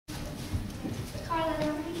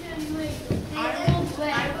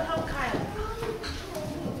I will help Kyle.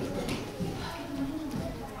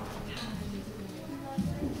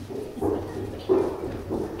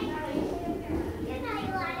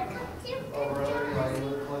 Oh, really? Like, you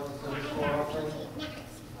look like the Sunday school offering?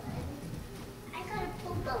 I got a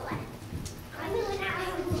poop away. I'm going out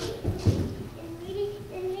and read it,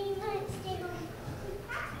 and then you want to stay home.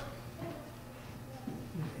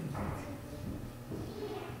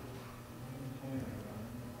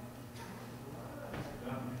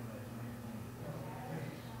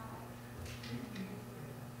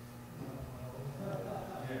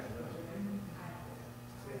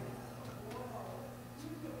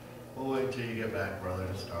 We'll wait till you get back, brother,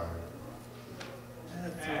 to start.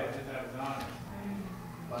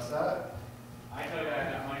 What's that? I told you I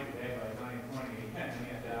had that money today, but it's only 20. And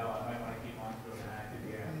yet, I might want to keep on to it and active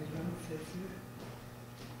again. So,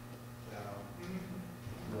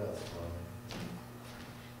 That's funny.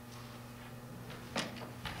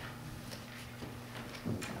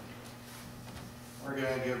 We're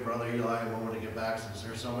going to give Brother Eli a moment to get back since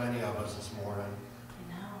there's so many of us this morning.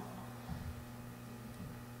 I know.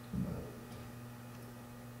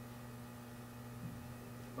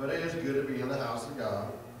 But it is good to be in the house of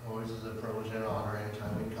God. Always is a privilege and an honor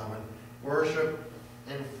anytime we come and worship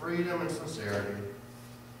in freedom and sincerity.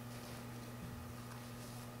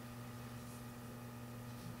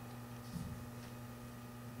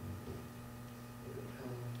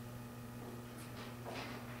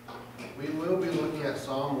 We will be looking at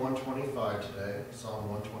Psalm 125 today, Psalm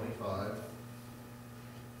 125.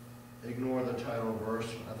 Ignore the title verse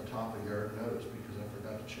at the top of your notes because I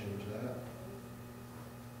forgot to change that.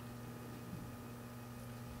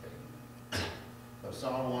 But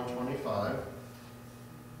Psalm 125.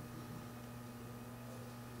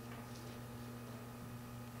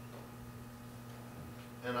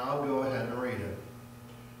 And I'll go ahead and read it.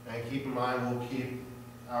 And keep in mind, we'll keep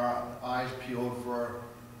our eyes peeled for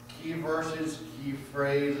key verses, key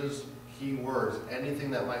phrases, key words,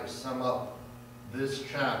 anything that might sum up this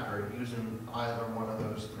chapter using either one of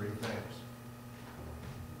those three things.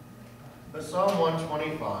 But Psalm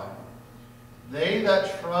 125, they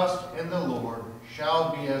that trust in the Lord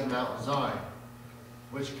shall be as Mount Zion,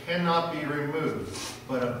 which cannot be removed,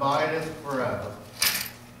 but abideth forever.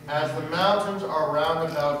 As the mountains are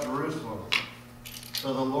round about Jerusalem,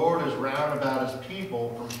 so the Lord is round about his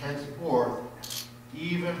people from henceforth,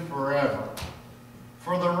 even forever.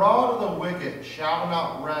 For the rod of the wicked shall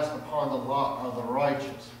not rest upon the lot of the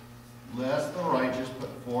righteous, lest the righteous put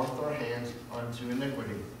forth their hands unto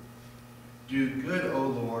iniquity. Do good, O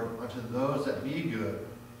Lord, unto those that be good,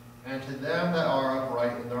 and to them that are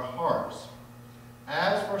upright in their hearts.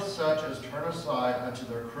 As for such as turn aside unto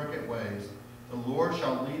their crooked ways, the Lord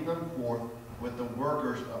shall lead them forth with the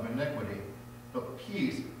workers of iniquity, but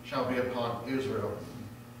peace shall be upon Israel.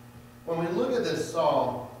 When we look at this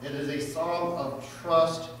psalm, it is a psalm of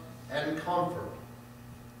trust and comfort.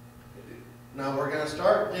 Now we're going to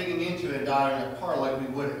start digging into it and diving apart like we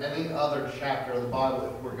would any other chapter of the Bible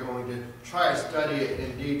if we're going to try to study it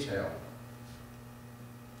in detail.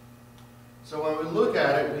 So when we look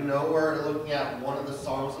at it, we know we're looking at one of the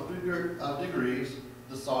songs of degrees.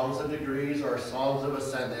 The songs of degrees are songs of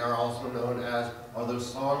ascent. They are also known as, are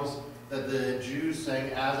those songs that the Jews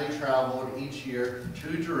sang as they traveled each year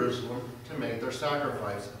to Jerusalem to make their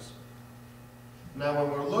sacrifices. Now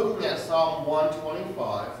when we're looking at Psalm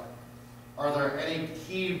 125, are there any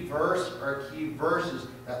key verse or key verses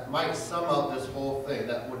that might sum up this whole thing,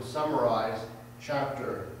 that would summarize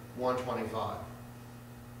chapter 125?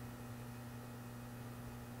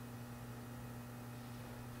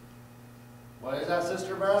 What is that,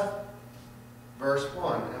 Sister Beth? Verse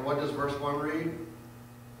 1. And what does verse 1 read?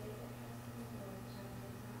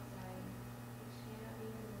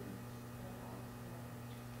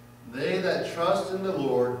 They that trust in the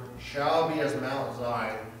Lord shall be as Mount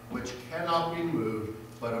Zion, which cannot be moved,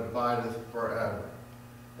 but abideth forever.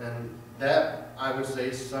 And that, I would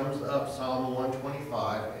say, sums up Psalm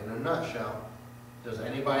 125 in a nutshell. Does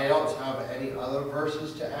anybody else have any other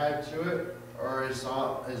verses to add to it? Or is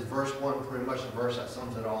verse 1 pretty much the verse that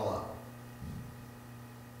sums it all up?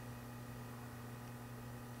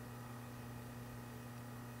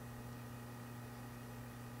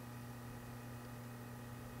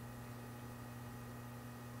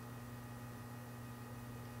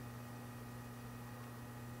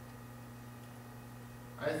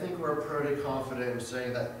 I think we're pretty confident in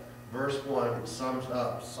saying that verse 1 sums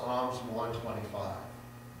up Psalms 125.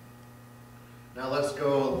 Now let's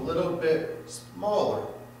go a little bit smaller.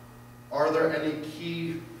 Are there any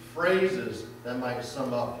key phrases that might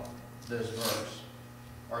sum up this verse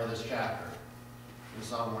or this chapter? in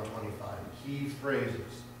Psalm 125. Key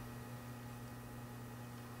phrases.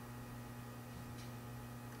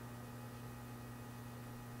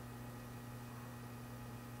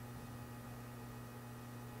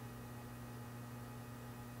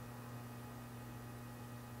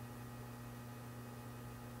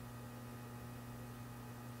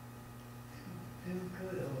 Do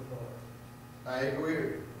good, O Lord. I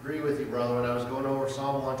agree with you, brother. When I was going over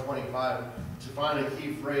Psalm 125, to find a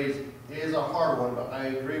key phrase is a hard one, but I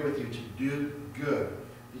agree with you to do good,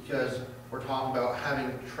 because we're talking about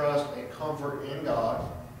having trust and comfort in God.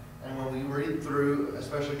 And when we read through,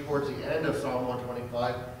 especially towards the end of Psalm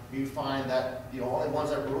 125, you find that the only ones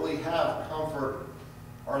that really have comfort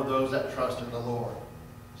are those that trust in the Lord.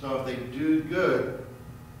 So if they do good,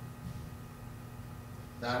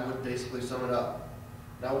 that would basically sum it up.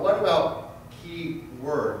 Now, what about key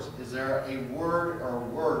words? Is there a word or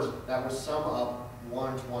words that would sum up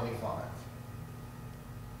 125?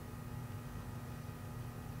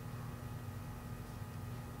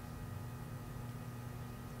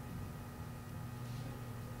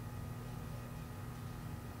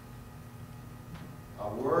 A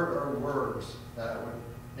word or words that would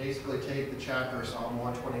basically take the chapter of Psalm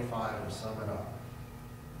 125 and sum it up.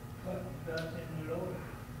 Trust in the Lord.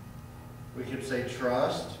 We could say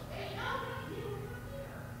trust.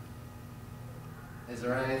 Is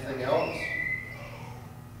there anything else?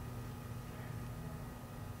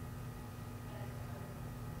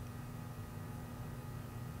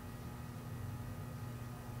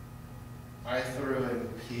 I threw in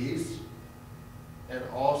peace. And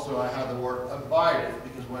also I have the word abideth,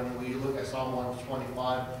 because when we look at Psalm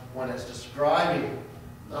 125, when it's describing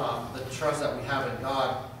the trust that we have in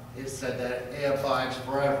God, it said that it abides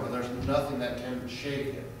forever. There's nothing that can shake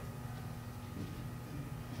it.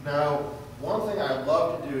 Now, one thing I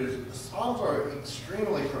love to do is, the Psalms are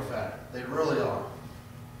extremely prophetic. They really are.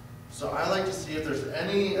 So I like to see if there's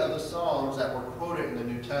any of the Psalms that were quoted in the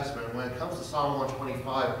New Testament. When it comes to Psalm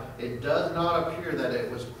 125, it does not appear that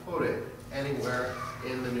it was quoted anywhere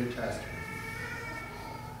in the New Testament.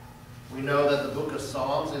 We know that the book of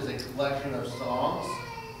Psalms is a collection of songs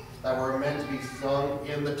that were meant to be sung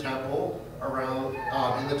in the temple.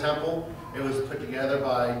 It was put together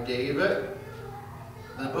by David.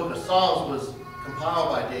 The book of Psalms was compiled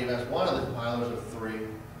by David as one of the compilers of three,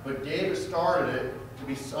 but David started it to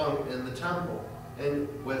be sung in the temple. And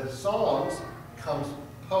with songs comes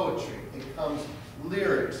poetry, it comes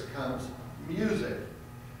lyrics, comes music.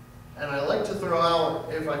 And I like to throw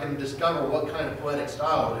out, if I can discover what kind of poetic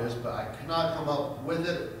style it is, but I could not come up with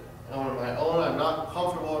it on my own. I'm not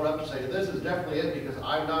comfortable enough to say this is definitely it, because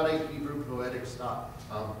I'm not a Hebrew poetic style,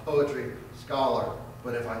 poetry scholar.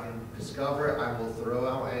 But if I can discover it, I will throw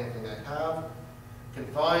out anything I can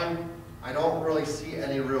find. I don't really see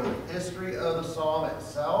any real history of the psalm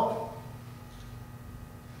itself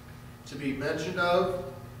to be mentioned of.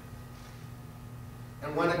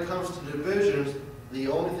 And when it comes to divisions, the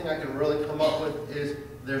only thing I can really come up with is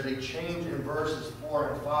there's a change in verses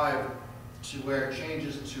 4 and 5 to where it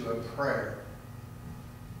changes to a prayer.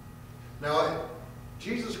 Now,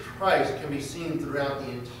 Jesus Christ can be seen throughout the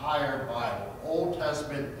entire Bible, Old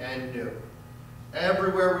Testament and New.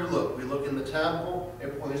 Everywhere we look in the temple,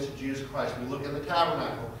 it points to Jesus Christ. We look in the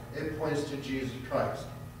tabernacle, it points to Jesus Christ.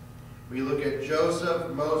 We look at Joseph,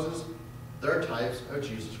 Moses, they're types of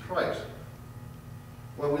Jesus Christ.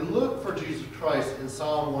 When we look for Jesus Christ in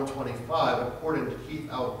Psalm 125, according to Keith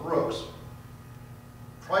L. Brooks,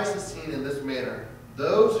 Christ is seen in this manner.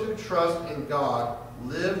 Those who trust in God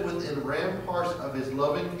live within ramparts of his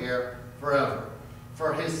loving care forever.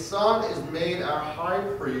 For his Son is made our high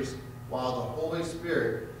priest, while the Holy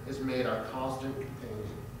Spirit is made our constant companion.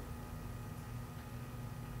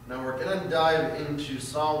 Now we're going to dive into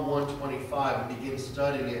Psalm 125 and begin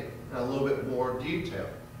studying it in a little bit more detail.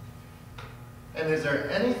 And is there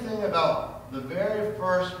anything about the very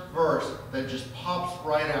first verse that just pops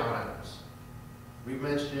right out at us? We've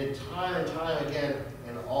mentioned it time and time again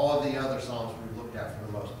in all of the other Psalms we've looked at for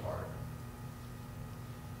the most part.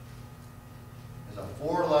 It's a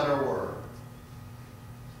 4-letter word.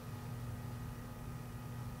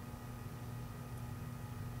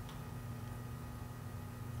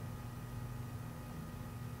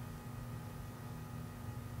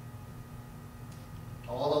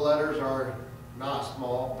 All the letters are not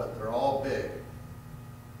small, but they're all big.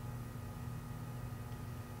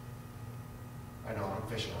 I know, I'm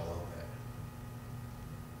fishing a little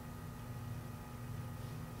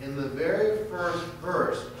bit. In the very first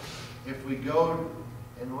verse, if we go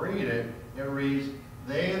and read it, it reads,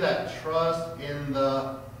 "They that trust in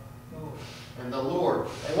the Lord."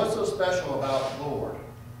 And what's so special about Lord?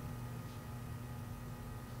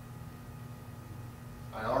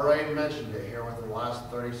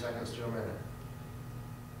 last 30 seconds to a minute.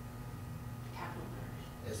 Capital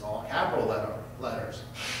letters. It's all capital letters.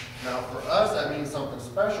 Now for us that means something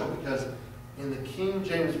special because in the King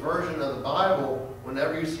James Version of the Bible,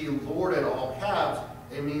 whenever you see Lord in all caps,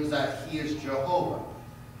 it means that He is Jehovah.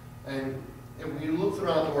 And if we look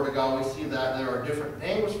throughout the Word of God, we see that there are different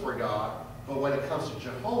names for God, but when it comes to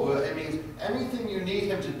Jehovah, it means anything you need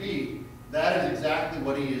Him to be, that is exactly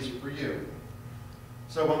what He is for you.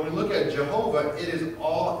 So when we look at Jehovah, it is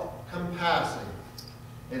all-compassing.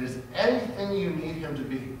 It is anything you need Him to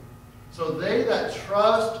be. So they that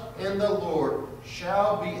trust in the Lord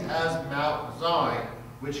shall be as Mount Zion,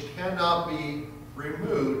 which cannot be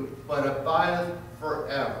removed, but abideth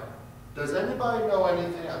forever. Does anybody know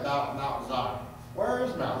anything about Mount Zion? Where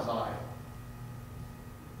is Mount Zion?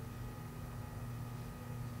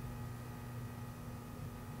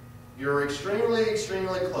 You're extremely,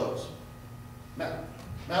 extremely close.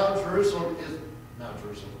 Mount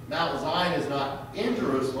Zion is not in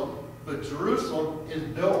Jerusalem, but Jerusalem is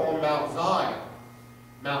built on Mount Zion.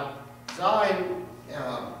 Mount Zion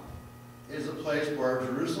is a place where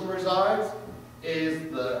Jerusalem resides,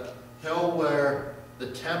 is the hill where the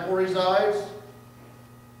temple resides.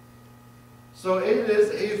 So it is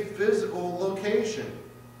a physical location.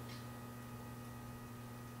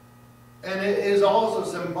 And it is also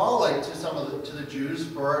symbolic to the Jews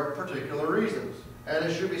for particular reasons. And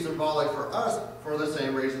it should be symbolic for us for the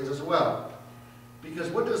same reasons as well. Because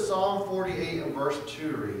what does Psalm 48 and verse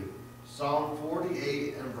 2 read? Psalm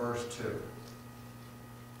 48 and verse 2.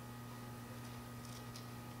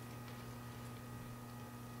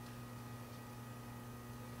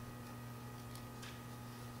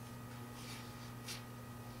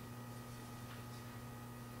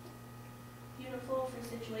 Beautiful for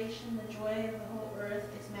situation, the joy of the whole earth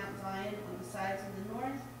is Mount Zion on the sides of the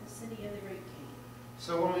north, the city of the great king.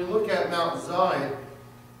 So when we look at Mount Zion,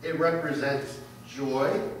 it represents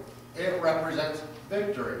joy, it represents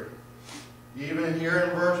victory. Even here in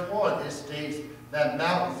verse 1, it states that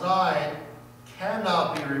Mount Zion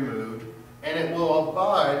cannot be removed, and it will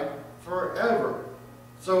abide forever.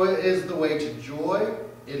 So it is the way to joy,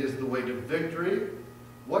 it is the way to victory.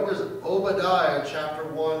 What does Obadiah chapter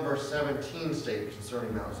 1 verse 17 state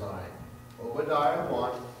concerning Mount Zion? Obadiah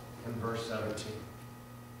 1 and verse 17.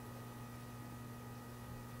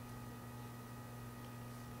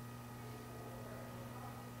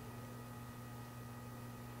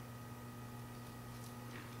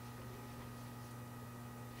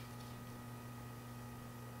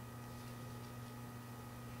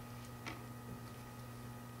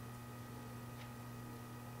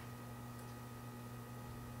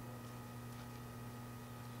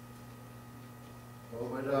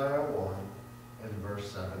 Obadiah 1 and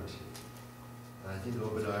verse 17. And I think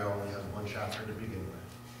Obadiah only has one chapter to begin with.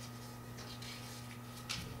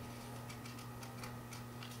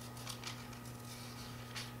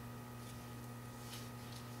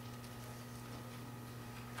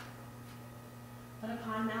 But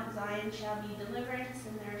upon Mount Zion shall be deliverance,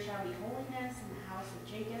 and there shall be holiness, and the house of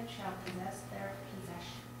Jacob shall possess their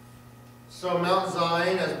possession. So Mount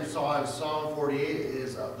Zion, as we saw in Psalm 48,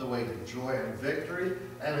 is the way to joy and victory.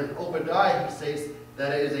 And in Obadiah, he states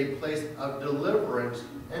that it is a place of deliverance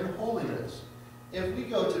and holiness. If we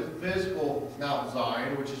go to physical Mount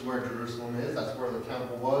Zion, which is where Jerusalem is, that's where the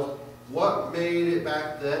temple was, what made it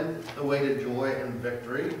back then the way to joy and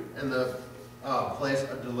victory and the place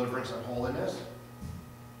of deliverance and holiness?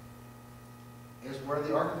 Is where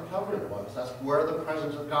the Ark of the Covenant was. That's where the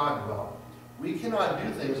presence of God dwelt. We cannot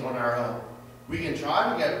do things on our own. We can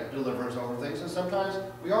try to get deliverance over things, and sometimes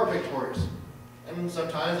we are victorious. And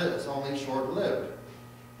sometimes it's only short-lived.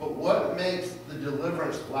 But what makes the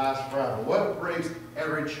deliverance last forever? What breaks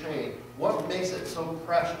every chain? What makes it so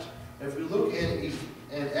precious? If we look in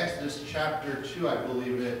Exodus chapter 2, I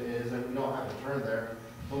believe it is, and we don't have to turn there,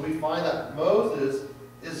 but we find that Moses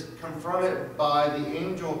is confronted by the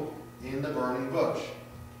angel in the burning bush.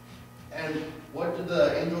 And what did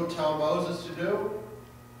the angel tell Moses to do?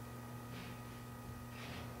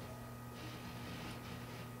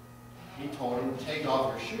 He told him to take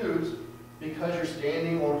off your shoes because you're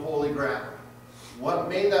standing on holy ground. What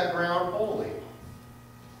made that ground holy?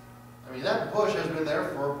 I mean, that bush has been there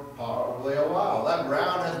for probably a while. That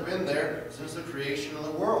ground has been there since the creation of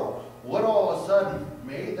the world. What all of a sudden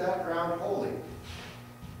made that ground holy?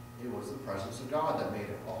 It was the presence of God that made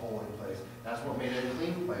it a holy place. That's what made it a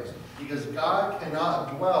clean place. Because God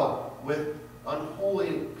cannot dwell with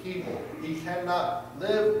unholy people. He cannot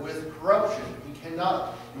live with corruption. He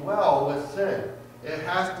cannot dwell with sin. It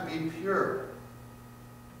has to be pure.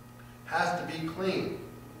 It has to be clean.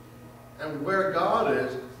 And where God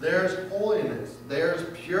is, there's holiness,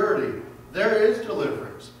 there's purity, there is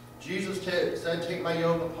deliverance. Jesus said, take my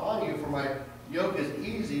yoke upon you, for my yoke is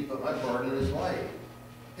easy, but my burden is light.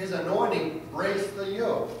 His anointing breaks the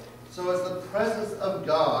yoke. So it's the presence of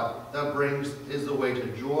God that is the way to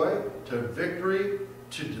joy, to victory,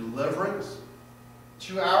 to deliverance,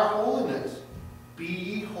 to our holiness. Be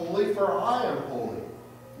ye holy, for I am holy.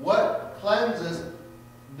 What cleanses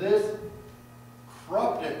this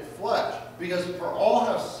corrupted flesh? Because for all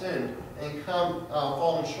have sinned and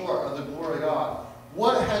fallen short of the glory of God.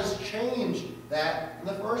 What has changed that in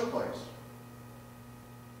the first place?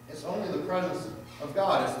 It's only the presence of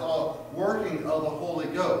God. It's the working of the Holy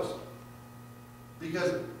Ghost.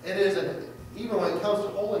 Because it isn't, even when it comes to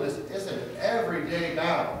holiness, it's an everyday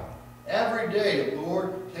battle. Every day,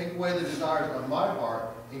 Lord, take away the desires of my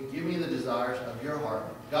heart and give me the desires of your heart.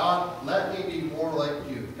 God, let me be more like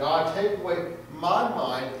you. God, take away my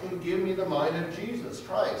mind and give me the mind of Jesus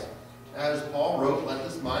Christ. As Paul wrote, let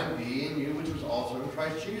this mind be in you, which was also in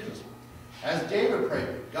Christ Jesus. As David prayed,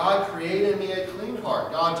 God, create in me a clean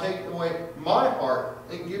heart. God, take away my heart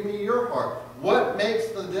and give me your heart. What makes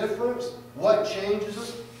the difference? What changes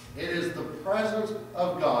us? It is the presence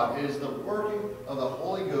of God. It is the working of the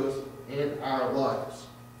Holy Ghost in our lives.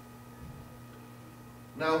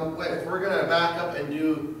 Now, if we're going to back up and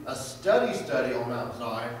do a study on Mount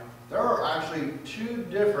Zion, there are actually two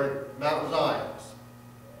different Mount Zions.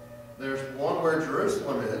 There's one where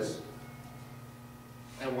Jerusalem is,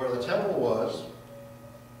 and where the temple was,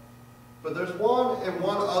 but there's one in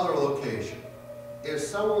one other location. If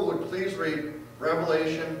someone would please read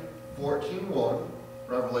Revelation 14:1,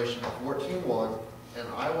 Revelation 14:1, and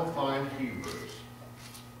I will find Hebrews.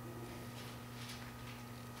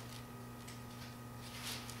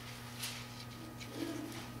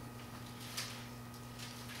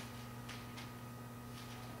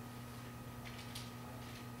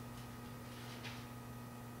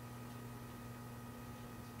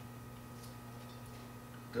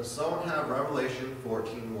 Does someone have Revelation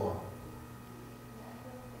 14:1?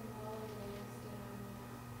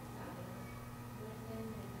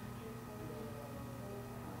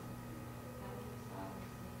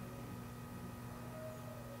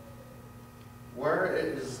 Where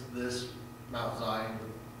is this Mount Zion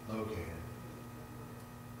located?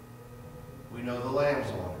 We know the Lamb's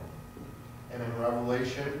on it. And in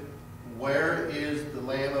Revelation, where is the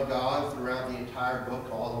Lamb of God throughout the entire book,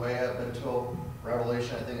 all the way up until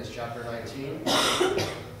Revelation, I think it's chapter 19.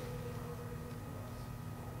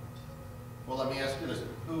 Well, let me ask you this.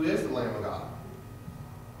 Who is the Lamb of God?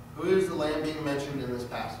 Who is the Lamb being mentioned in this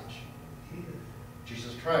passage?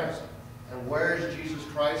 Jesus Christ. And where is Jesus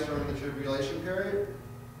Christ during the tribulation period?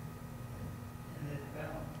 In his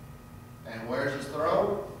throne. And where is his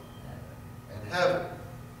throne? In heaven.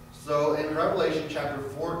 So in Revelation chapter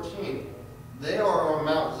 14, they are on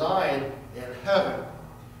Mount Zion in heaven.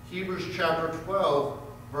 Hebrews chapter 12,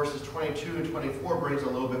 verses 22 and 24 brings a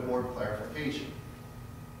little bit more clarification.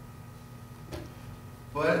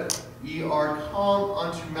 But ye are come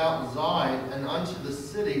unto Mount Zion, and unto the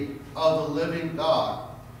city of the living God,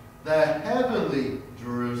 the heavenly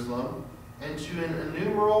Jerusalem, and to an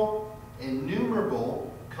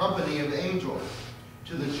innumerable company of angels,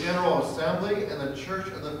 to the general assembly and the church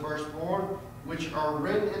of the firstborn, which are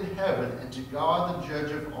written in heaven, and to God the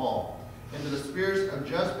judge of all, and to the spirits of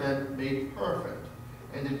just men made perfect,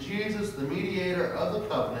 and to Jesus the mediator of the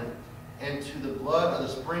covenant, and to the blood of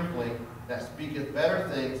the sprinkling that speaketh better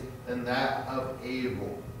things than that of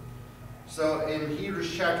Abel. So in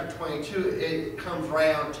Hebrews chapter 22, it comes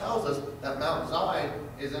right out and tells us that Mount Zion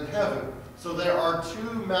is in heaven. So there are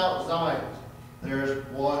two Mount Zions. There's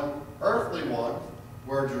one earthly one,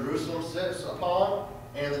 where Jerusalem sits upon,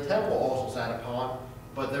 and the temple also sat upon.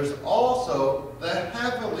 But there's also the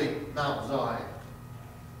heavenly Mount Zion.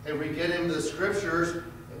 If we get into the scriptures,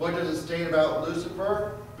 what does it state about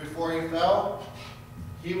Lucifer before he fell?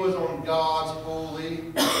 He was on God's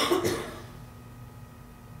holy,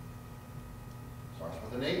 starts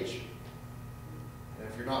with an H. And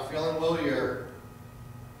if you're not feeling well,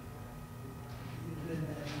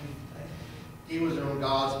 he was on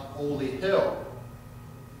God's holy hill.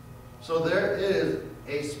 So there is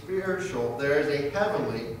a spiritual, there is a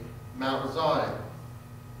heavenly Mount Zion.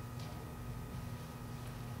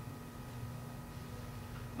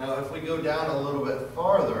 Now if we go down a little bit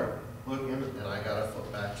farther, looking, and I got to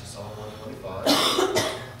flip back to Psalm 125.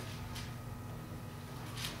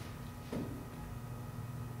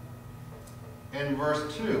 In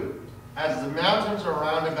verse 2, as the mountains are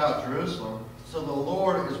round about Jerusalem, so the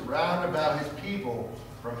Lord is round about his people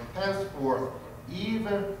from henceforth,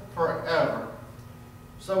 even forever.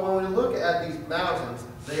 So So when we look at these mountains,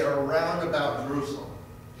 they are round about Jerusalem.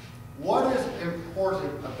 What is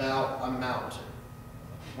important about a mountain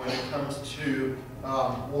when it comes to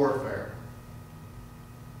warfare?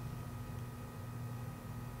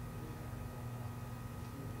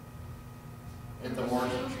 In the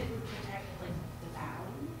words of Protect, like, the valley.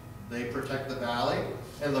 they protect the valley.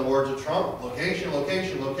 In the words of Trump, location,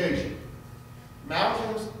 location, location.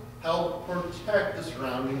 Mountains help protect the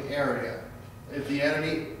surrounding area. If the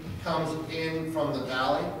enemy comes in from the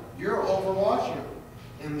valley, you're overwatching them.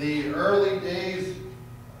 In the early days,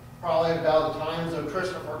 probably about the times of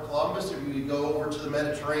Christopher Columbus, if you go over to the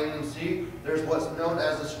Mediterranean Sea, there's what's known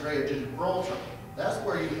as the Strait of Gibraltar. That's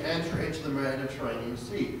where you enter into the Mediterranean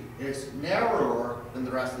Sea. It's narrower than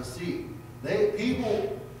the rest of the sea.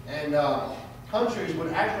 People and countries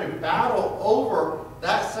would actually battle over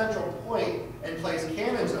that central point and place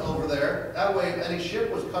cannons over there. That way, if any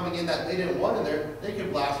ship was coming in that they didn't want in there, they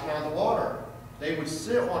could blast down the water. They would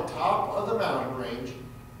sit on top of the mountain range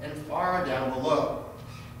and fire down below.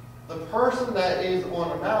 The person that is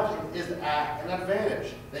on a mountain is at an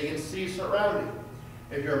advantage. They can see surrounding.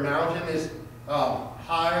 If your mountain is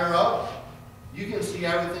higher up, you can see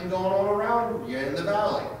everything going on around you in the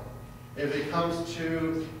valley. If it comes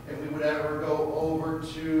to, if we would ever go over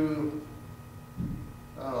to,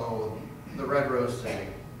 the Red Rose City.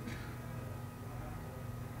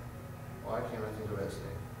 Why can't I think of its name?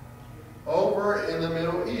 Over in the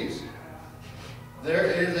Middle East, there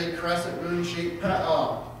is a crescent moon-shaped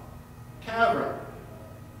cavern.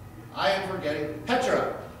 I am forgetting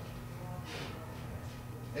Petra.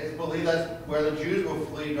 It's believed that's where the Jews will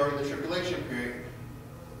flee during the tribulation period.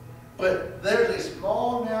 But there's a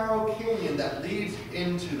small, narrow canyon that leads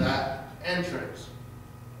into that entrance.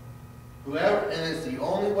 And it's the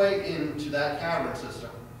only way into that cavern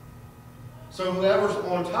system. So whoever's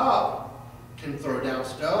on top can throw down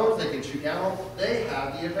stones, they can shoot down, they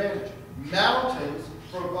have the advantage. Mountains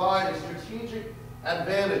provide a strategic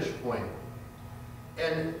advantage point.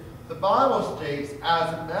 And the Bible states,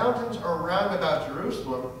 as mountains are round about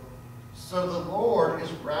Jerusalem, so the Lord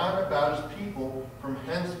is round about his people from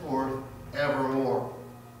henceforth evermore.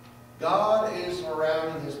 God is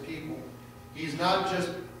surrounding his people. He's not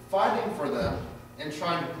just fighting for them and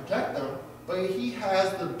trying to protect them, but he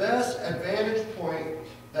has the best advantage point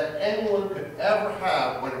that anyone could ever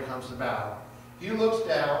have when it comes to battle. He looks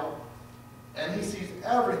down and he sees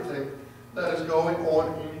everything that is going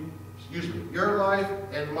on in, your life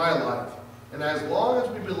and my life. And as long as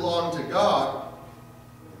we belong to God,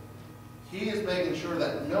 he is making sure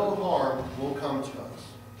that no harm will come to us.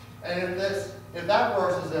 And if that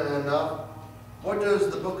verse isn't enough, what does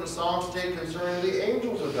the book of Psalms state concerning the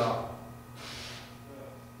angels of God?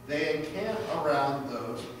 They encamp around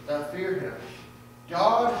those that fear him.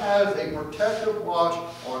 God has a protective watch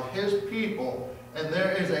on his people, and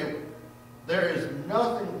there is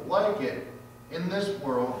nothing like it in this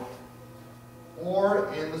world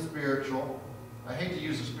or in the spiritual. I hate to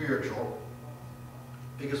use the spiritual,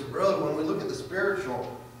 because really when we look at the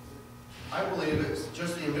spiritual, I believe it's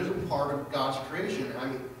just the invisible part of God's creation. I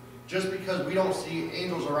mean, just because we don't see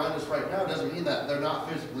angels around us right now doesn't mean that they're not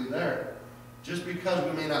physically there. Just because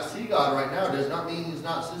we may not see God right now does not mean he's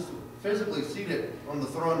not physically seated on the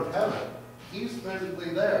throne of heaven. He's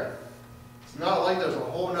physically there. It's not like there's a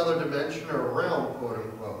whole other dimension or realm, quote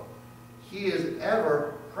unquote. He is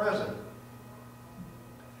ever present.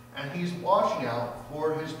 And he's watching out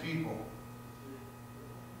for his people.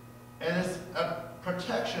 And it's a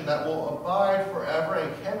protection that will abide forever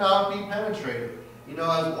and cannot be penetrated. You know,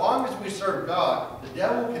 as long as we serve God, the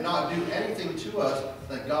devil cannot do anything to us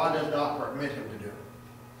that God does not permit him to do.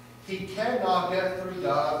 He cannot get through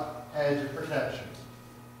God's hedge of protection.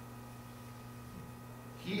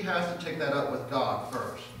 He has to take that up with God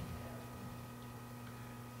first.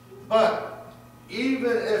 But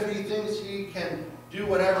even if he thinks he can do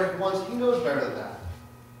whatever he wants, he knows better than that.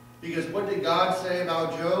 Because what did God say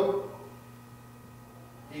about Job?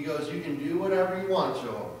 He goes, you can do whatever you want,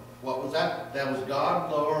 Job. What was that? That was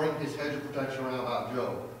God lowering his hedge of protection around about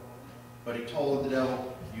Job. But he told the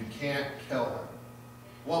devil, you can't kill him.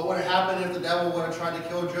 What would have happened if the devil would have tried to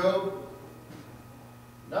kill Job?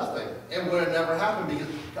 Nothing. It would have never happened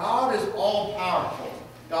because God is all-powerful.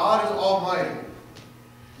 God is almighty.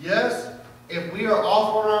 Yes, if we are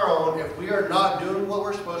off on our own, if we are not doing what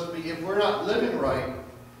we're supposed to be, if we're not living right,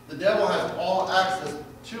 the devil has all access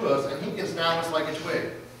to us and he can snap us like a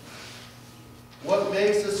twig. What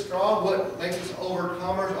makes us strong, what makes us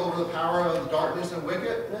overcomers over the power of darkness and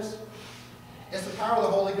wickedness? It's the power of the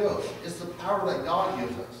Holy Ghost. It's the power that God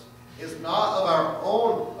gives us. It's not of our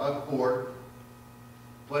own accord,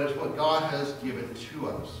 but it's what God has given to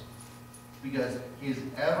us, because He's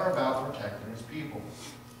ever about protecting His people.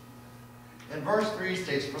 And verse 3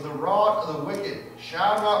 states, "For the rod of the wicked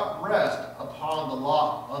shall not rest upon the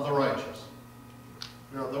lot of the righteous."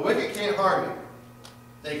 The wicked can't harm you.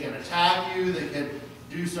 They can attack you, they can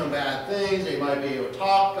do some bad things, they might be able to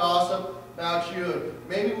talk, gossip about you, and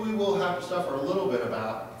maybe we will have to suffer a little bit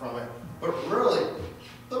from it. But really,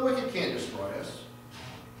 the wicked can't destroy us.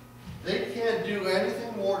 They can't do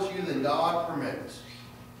anything more to you than God permits.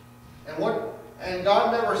 And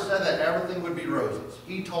God never said that everything would be roses.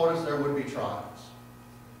 He told us there would be trials.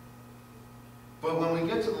 But when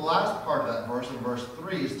we get to the last part of that verse, in verse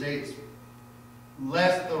 3, it states,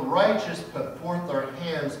 "Lest the righteous put forth their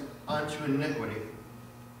hands unto iniquity."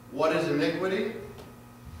 What is iniquity?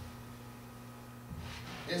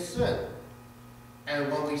 It's sin.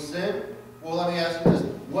 And when we sin, well, let me ask you this.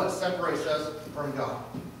 What separates us from God?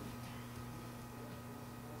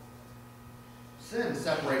 Sin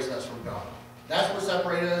separates us from God. That's what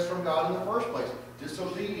separated us from God in the first place.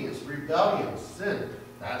 Disobedience, rebellion, sin.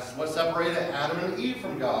 That's what separated Adam and Eve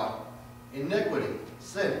from God. Iniquity,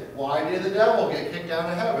 sin. Why did the devil get kicked out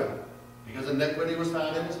of heaven? Because iniquity was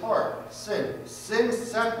found in his heart. Sin. Sin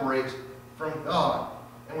separates from God.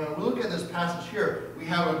 And when we look at this passage here, we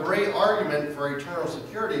have a great argument for eternal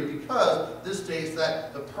security, because this states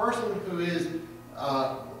that the person who is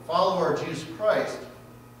a follower of Jesus Christ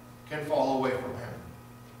can fall away from Him.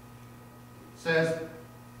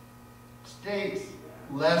 States,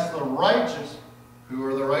 "Lest the righteous," who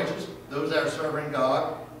are the righteous? Those that are serving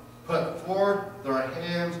God, "put forth their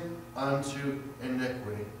hands unto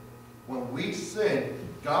iniquity." When we sin,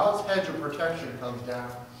 God's hedge of protection comes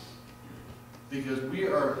down, because we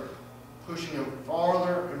are pushing Him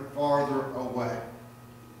farther and farther away.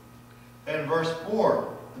 In verse 4,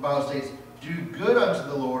 the Bible states, "Do good unto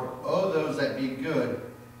the Lord, O those that be good,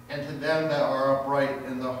 and to them that are upright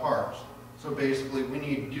in the heart." So basically, we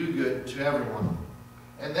need to do good to everyone.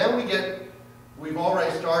 And then we've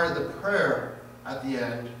already started the prayer at the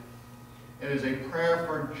end. It is a prayer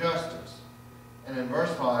for justice. And in verse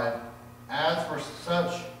 5, "As for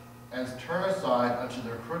such as turn aside unto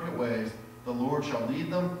their crooked ways, the Lord shall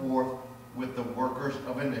lead them forth with the workers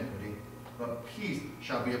of iniquity, but peace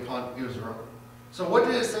shall be upon Israel." So what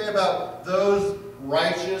did it say about those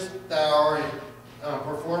righteous that are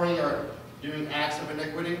performing or doing acts of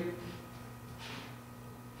iniquity?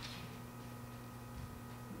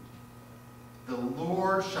 "The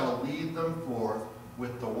Lord shall lead them forth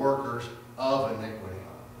with the workers of iniquity."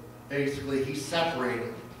 Basically, He's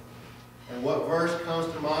separating. And what verse comes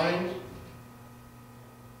to mind?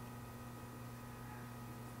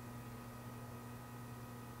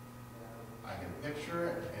 I can picture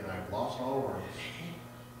it, and I've lost all words.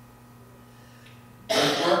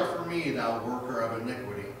 "Depart from me, thou worker of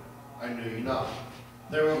iniquity. I knew you not."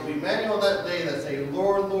 There will be many on that day that say,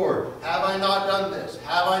 "Lord, Lord, have I not done this?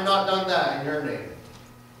 Have I not done that in your name?"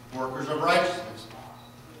 Workers of righteousness.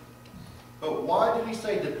 But why did He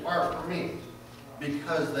say, "Depart from me"?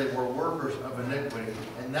 Because they were workers of iniquity.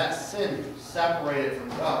 And that sin separated from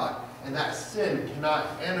God. And that sin cannot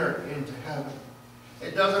enter into heaven.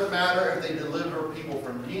 It doesn't matter if they deliver people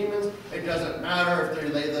from demons. It doesn't matter if they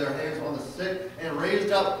lay their hands on the sick and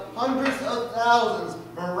raised up hundreds of thousands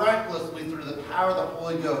miraculously through the power of the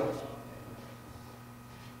Holy Ghost.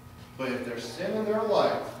 But if there's sin in their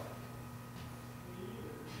life,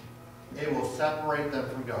 it will separate them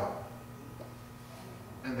from God.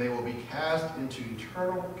 And they will be cast into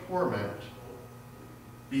eternal torment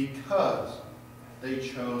because they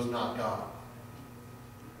chose not God.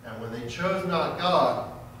 And when they chose not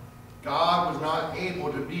God, God was not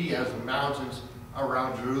able to be as the mountains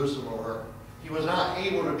around Jerusalem were. He was not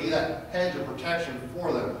able to be that hedge of protection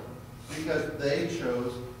for them because they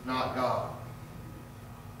chose not God.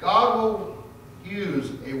 God will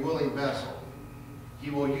use a willing vessel. He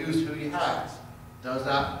will use who He has.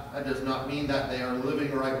 That does not mean that they are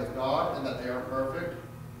living right with God and that they are perfect.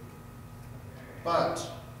 But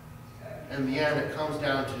in the end, it comes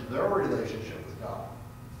down to their relationship with God.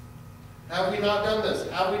 Have we not done this?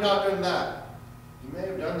 Have we not done that? You may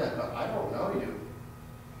have done that, but I don't know you.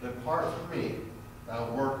 Depart from me, thou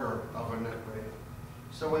worker of iniquity.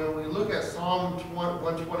 So when we look at Psalm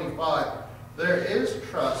 125, there is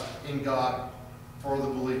trust in God for the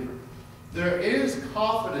believer. There is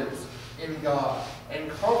confidence in God and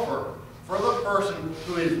comfort for the person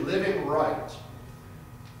who is living right.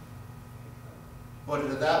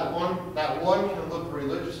 But that one can look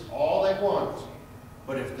religious all they want.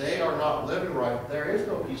 But if they are not living right, there is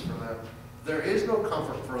no peace for them. There is no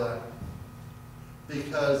comfort for them.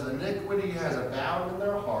 Because iniquity has abounded in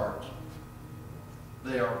their heart,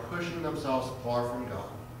 they are pushing themselves far from God.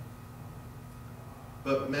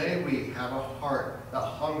 But may we have a heart that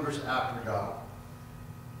hungers after God.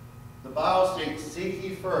 The Bible states, "Seek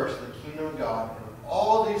ye first the kingdom of God, and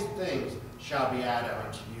all these things shall be added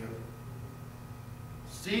unto you."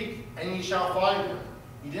 Seek, and ye shall find him.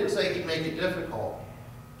 He didn't say he'd make it difficult.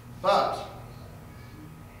 But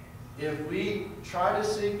if we try to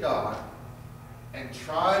seek God and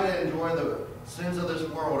try to enjoy the sins of this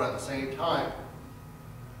world at the same time,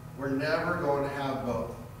 we're never going to have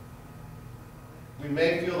both. We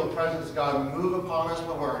may feel the presence of God move upon us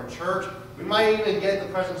when we're in church. We might even get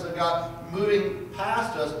the presence of God moving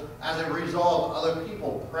past us as a result of other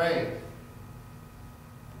people praying.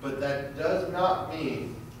 But that does not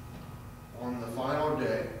mean on the final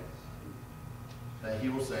day that he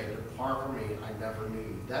will say, "Depart from me, I never knew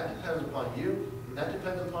you." That depends upon you, and that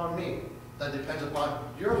depends upon me. That depends upon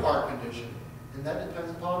your heart condition, and that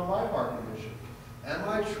depends upon my heart condition. Am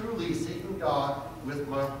I truly seeking God with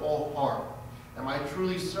my whole heart? Am I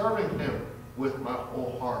truly serving him with my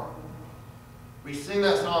whole heart? We sing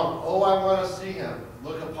that song, "Oh, I want to see him,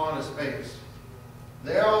 look upon his face."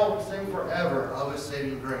 There I'll sing forever of his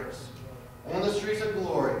saving grace. On the streets of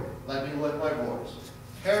glory, let me lift my voice.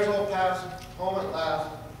 Cares all past, home at last,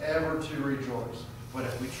 ever to rejoice. But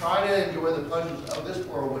if we try to enjoy the pleasures of this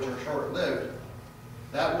world, which are short-lived,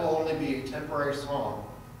 that will only be a temporary song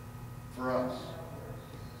for us.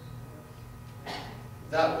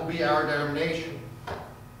 That will be our damnation.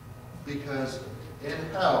 Because in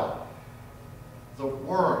hell, the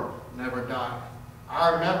worm never died.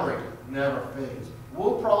 Our memory never fades.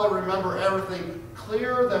 We'll probably remember everything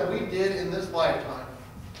clearer than we did in this lifetime.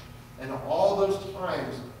 And all those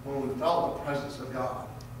times when we felt the presence of God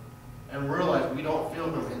and realized we don't feel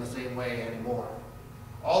him in the same way anymore.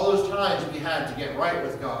 All those times we had to get right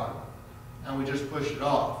with God and we just pushed it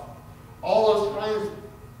off. All those times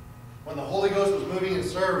when the Holy Ghost was moving in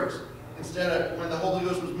service, instead of when the Holy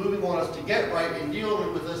Ghost was moving on us to get right and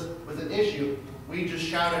dealing with us with an issue, we just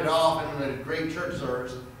shouted off in a great church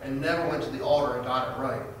service and never went to the altar and got it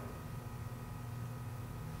right.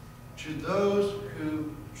 To those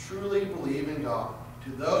who truly believe in God, to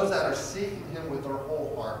those that are seeking him with their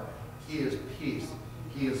whole heart, he is peace,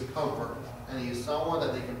 he is comfort, and he is someone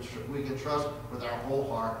that we can trust with our whole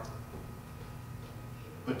heart.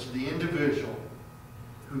 But to the individual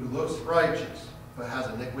who looks righteous but has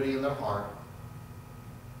iniquity in their heart,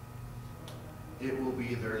 it will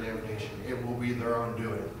be their damnation. It will be their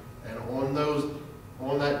undoing. And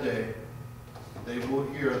on that day, they will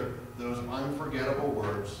hear those unforgettable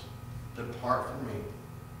words, "Depart from me,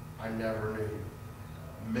 I never knew you."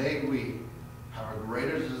 May we have a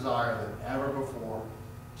greater desire than ever before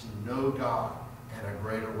to know God in a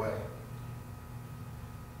greater way.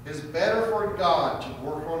 It's better for God to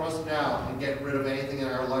work on us now and get rid of anything in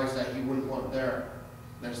our lives that he wouldn't want there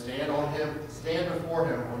than stand before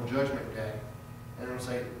him on Judgment Day and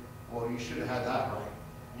say, "Well, you should have had that right.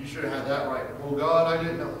 You should have had that right. Well, God, I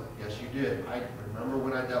didn't know." Yes, you did. I remember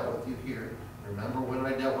when I dealt with you here. Remember when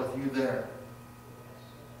I dealt with you there.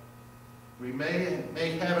 We may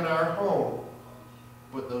make heaven our home,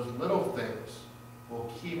 but those little things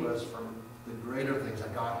will keep us from the greater things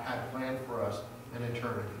that God had planned for us in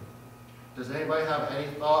eternity. Does anybody have any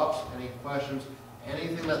thoughts, any questions,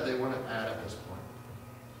 anything that they want to add at this point?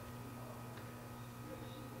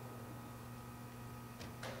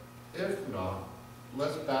 If not,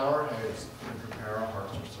 let's bow our heads and prepare our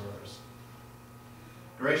hearts for service.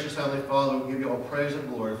 Gracious Heavenly Father, we give you all praise and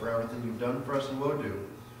glory for everything you've done for us and will do.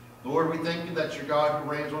 Lord, we thank you that you're God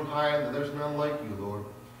who reigns on high and that there's none like you, Lord.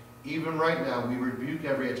 Even right now, we rebuke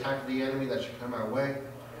every attack of the enemy that should come our way.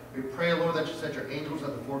 We pray, Lord, that you set your angels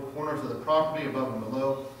at the four corners of the property above and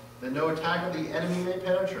below, that no attack of the enemy may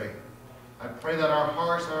penetrate. I pray that our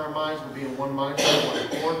hearts and our minds will be in one mind and one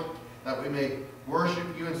accord, that we may worship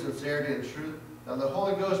you in sincerity and truth, that the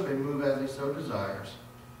Holy Ghost may move as he so desires.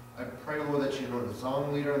 I pray, Lord, that you know the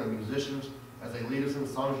song leader and the musicians as they lead us in the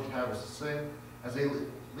songs you have us to sing, as they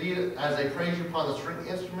praise you upon the string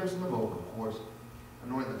instruments and the vocal cords.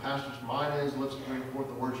 Anoint the pastor's mind and his lips to bring forth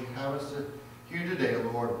the words you have us to hear today,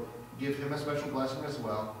 Lord. Give him a special blessing as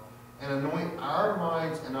well. And anoint our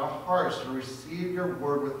minds and our hearts to receive your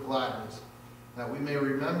word with gladness, that we may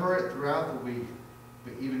remember it throughout the week,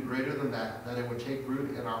 but even greater than that, that it would take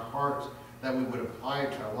root in our hearts, that we would apply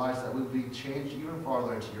it to our lives, that we would be changed even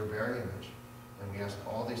farther into your very image. And we ask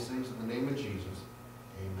all these things in the name of Jesus.